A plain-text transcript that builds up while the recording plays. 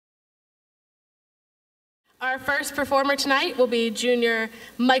Our first performer tonight will be junior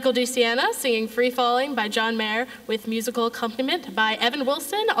Michael DeSiena singing Free Falling by John Mayer with musical accompaniment by Evan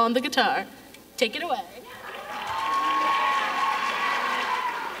Wilson on the guitar. Take it away.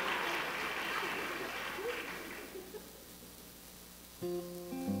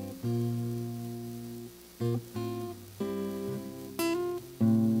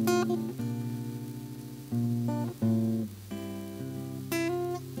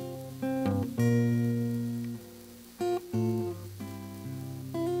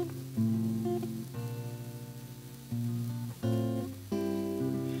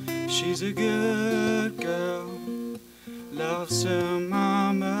 She's a good girl, loves her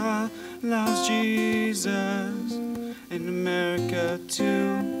mama, loves Jesus, in America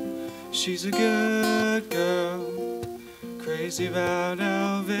too. She's a good girl, crazy about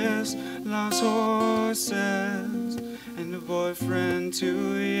Elvis, loves horses, and a boyfriend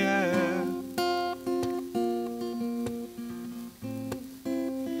too, yeah.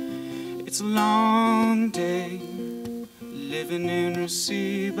 It's a long day, living in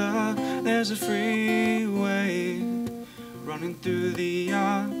Reciba. There's a freeway running through the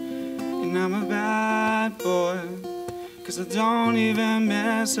yard, and I'm a bad boy, 'cause I don't even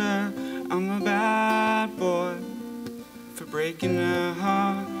miss her. I'm a bad boy for breaking her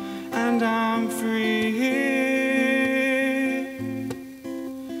heart, and I'm free,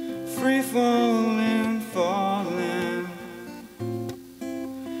 free falling, falling,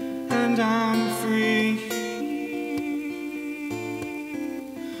 and I'm free,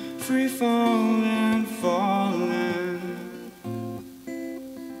 free falling, falling.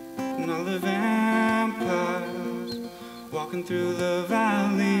 And all the vampires walking through the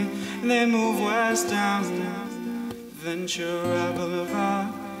valley, they move west down Ventura Boulevard.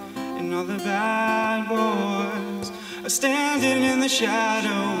 And all the bad boys are standing in the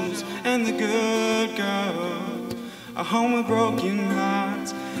shadows, and the good girls are home with broken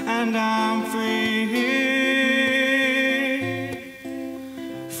hearts. And I'm free,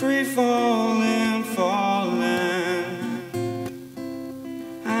 free falling, falling,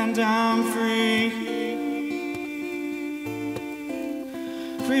 and I'm free,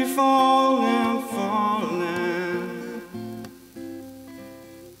 free falling, falling,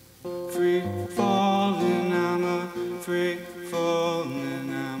 free falling, I'm a free falling,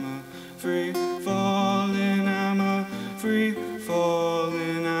 I'm a free falling, I'm a free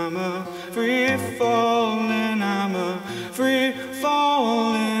falling, I'm a free falling, I'm a free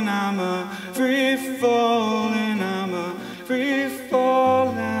falling, I'm a free falling, I'm a free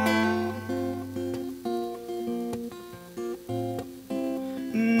falling.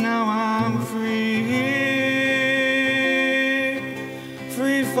 Now I'm free,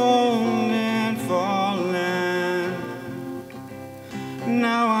 free falling, falling.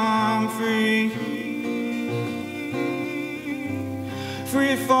 Now I'm free,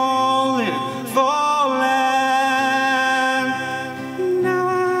 free falling, falling.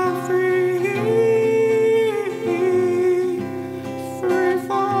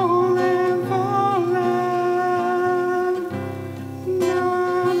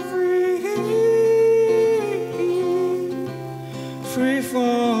 Free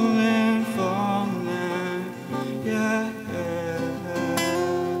falling.